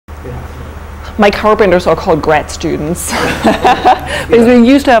My carpenters are called grad students. Because we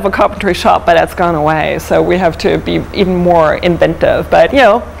used to have a carpentry shop, but that's gone away. So we have to be even more inventive. But, you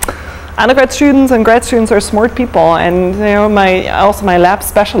know, undergrad students and grad students are smart people. And, you know, also my lab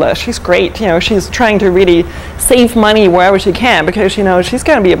specialist, she's great. You know, she's trying to really save money wherever she can, because, you know, she's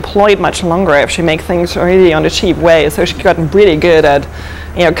going to be employed much longer if she makes things really on a cheap way. So she's gotten really good at,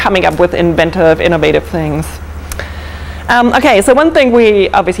 you know, coming up with inventive, innovative things. Okay, so one thing we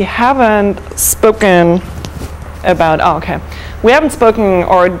obviously haven't spoken about, we haven't spoken,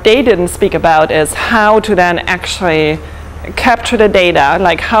 or they didn't speak about, is how to then actually capture the data,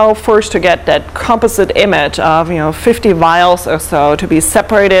 like how first to get that composite image of, you know, 50 vials or so to be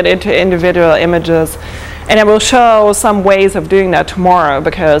separated into individual images. And I will show some ways of doing that tomorrow,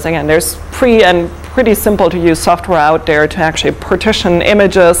 because again, there's free and pretty simple to use software out there to actually partition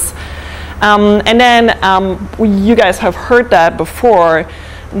images. And then you guys have heard that before,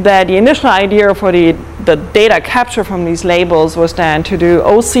 that the initial idea for the data capture from these labels was then to do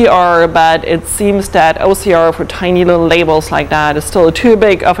OCR, but it seems that OCR for tiny little labels like that is still too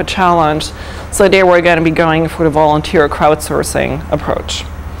big of a challenge. So they were going to be going for the volunteer crowdsourcing approach.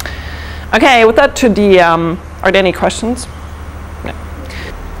 Okay, with that to the, are there any questions? No.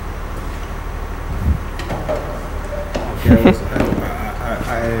 Okay,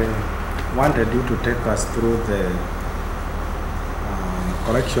 I wanted you to take us through the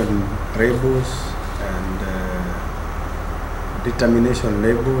collection labels and determination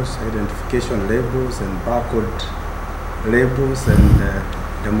labels, identification labels, and barcode labels, and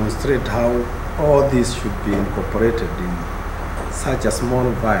demonstrate how all these should be incorporated in such a small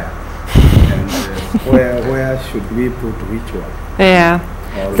vial, and where should we put which one? Yeah.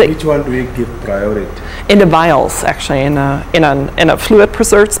 Or which one do we give priority? In the vials, actually, in a fluid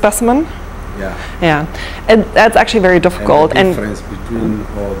preserved specimen. Yeah. Yeah, and that's actually very difficult. And the difference between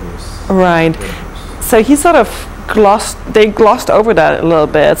all those. Right. Labels. So he sort of glossed over that a little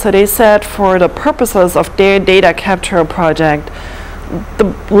bit. So they said for the purposes of their data capture project, the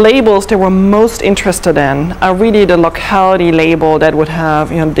labels they were most interested in are really the locality label that would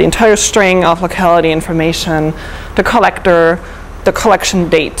have, you know, the entire string of locality information, the collector, the collection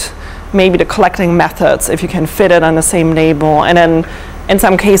date, maybe the collecting methods, if you can fit it on the same label, and then in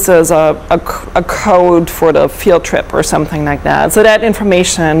some cases a code for the field trip or something like that. So that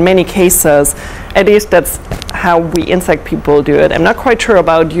information, in many cases, at least that's how we insect people do it. I'm not quite sure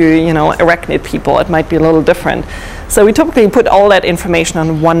about you know, arachnid people. It might be a little different. So we typically put all that information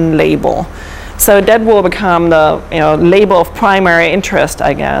on one label. So that will become the, you know, label of primary interest,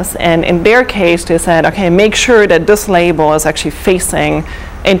 I guess. And in their case, they said, okay, make sure that this label is actually facing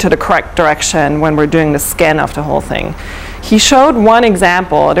into the correct direction when we're doing the scan of the whole thing. He showed one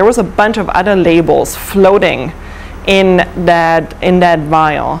example. There was a bunch of other labels floating in that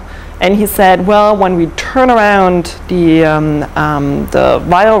vial. And he said, well, when we turn around the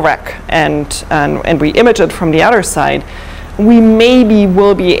vial rack and we image it from the other side, we maybe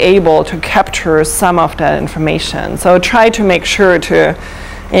will be able to capture some of that information. So try to make sure to,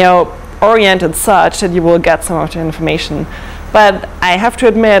 you know, orient it such that you will get some of the information. But I have to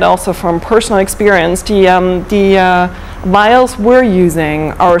admit, also from personal experience, the vials we're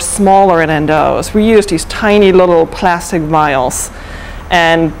using are smaller than those. We use these tiny little plastic vials,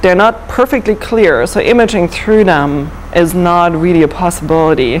 and they're not perfectly clear, so imaging through them is not really a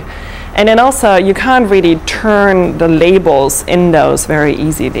possibility. And then also, you can't really turn the labels in those very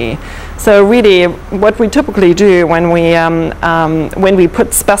easily. So really, what we typically do when we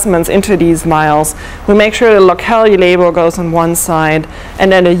put specimens into these vials, we make sure the locality label goes on one side, and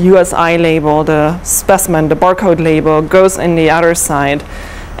then the USI label, the specimen, the barcode label, goes in the other side.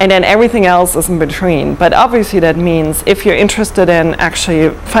 And then everything else is in between. But obviously that means if you're interested in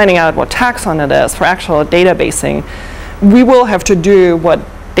actually finding out what taxon it is for actual databasing, we will have to do what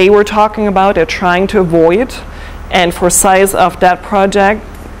they were talking about, they're trying to avoid. And for size of that project,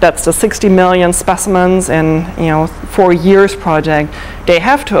 that's the 60 million specimens in, you know, 4 years project, they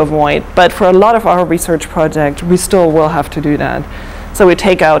have to avoid. But for a lot of our research projects, we still will have to do that. So we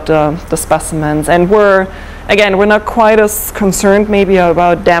take out the specimens, and we're not quite as concerned maybe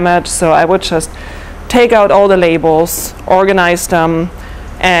about damage, so I would just take out all the labels, organize them,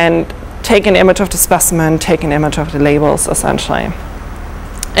 and take an image of the specimen, take an image of the labels, essentially.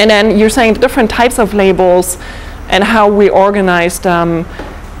 And then you're saying the different types of labels and how we organize them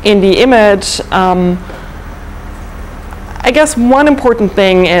in the image. I guess one important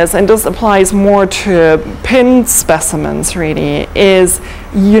thing is, and this applies more to pinned specimens really, is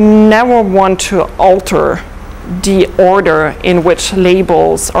you never want to alter the order in which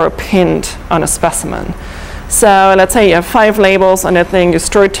labels are pinned on a specimen. So let's say you have 5 labels on that thing, you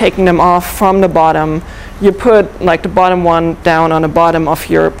start taking them off from the bottom. You put like the bottom one down on the bottom of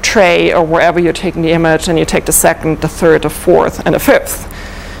your tray or wherever you're taking the image, and you take the second, the third, the fourth, and the fifth.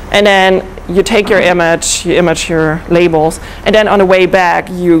 And then you take your image, you image your labels, and then on the way back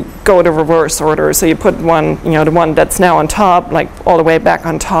you go to reverse order. So you put one, the one that's now on top, like all the way back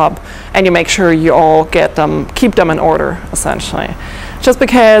on top, and you make sure you all get them, keep them in order, essentially. Just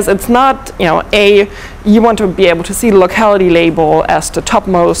because it's not, you want to be able to see the locality label as the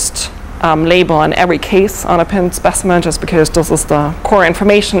topmost label in every case on a pinned specimen, just because this is the core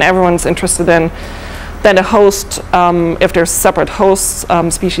information everyone's interested in. Then the host, if there's separate host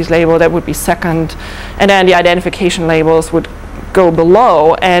species label, that would be second. And then the identification labels would go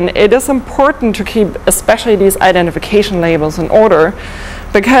below. And it is important to keep especially these identification labels in order,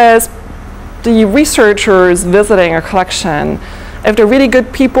 because the researchers visiting a collection, if they're really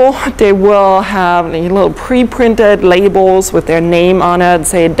good people, they will have little pre-printed labels with their name on it,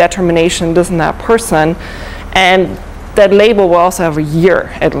 say determination, this and that person. And that label will also have a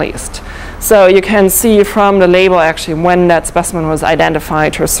year at least. So you can see from the label actually when that specimen was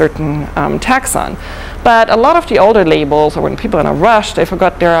identified to a certain taxon. But a lot of the older labels, or when people are in a rush, they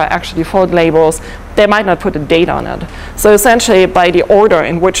forgot there are actually default labels, they might not put a date on it. So essentially by the order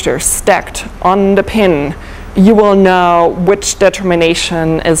in which they're stacked on the pin, you will know which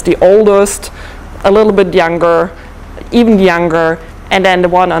determination is the oldest, a little bit younger, even younger, and then the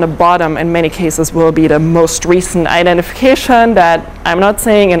one on the bottom in many cases will be the most recent identification that I'm not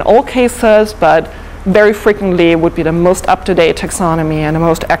saying in all cases, but very frequently would be the most up-to-date taxonomy and the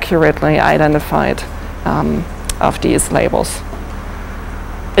most accurately identified of these labels.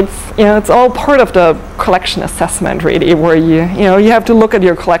 It's all part of the collection assessment really, where you have to look at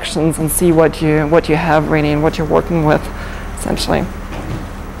your collections and see what you have really and what you're working with, essentially.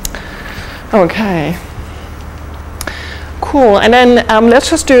 Okay. Cool, and then let's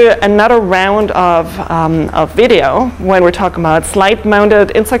just do another round of video when we're talking about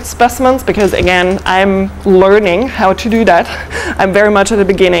slide-mounted insect specimens, because again, I'm learning how to do that. I'm very much at the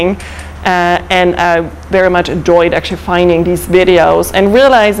beginning, and I very much enjoyed actually finding these videos and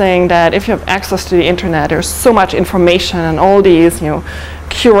realizing that if you have access to the internet, there's so much information and all these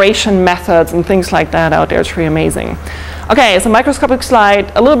curation methods and things like that out there. It's really amazing. Okay, so microscopic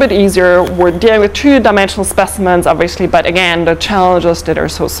slide, a little bit easier. We're dealing with 2-dimensional specimens, obviously, but again, the challenges that are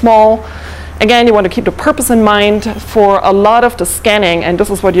so small. Again, you want to keep the purpose in mind for a lot of the scanning, and this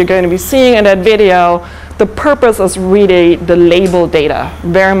is what you're going to be seeing in that video. The purpose is really the label data,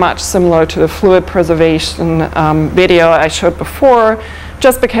 very much similar to the fluid preservation video I showed before,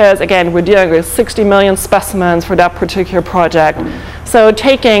 just because, again, we're dealing with 60 million specimens for that particular project. So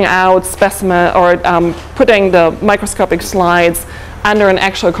taking out specimen or putting the microscopic slides under an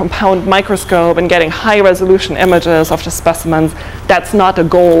actual compound microscope and getting high-resolution images of the specimens, that's not the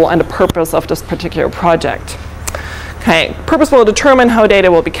goal and the purpose of this particular project. Okay, purpose will determine how data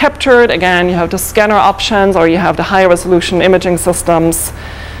will be captured. Again, you have the scanner options or you have the high-resolution imaging systems.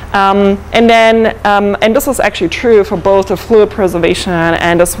 And this is actually true for both the fluid preservation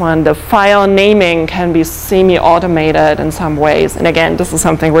and this one. The file naming can be semi-automated in some ways. And again, this is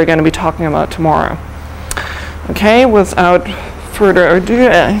something we're going to be talking about tomorrow. Okay, without further ado,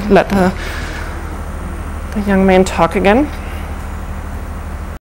 let the young man talk again.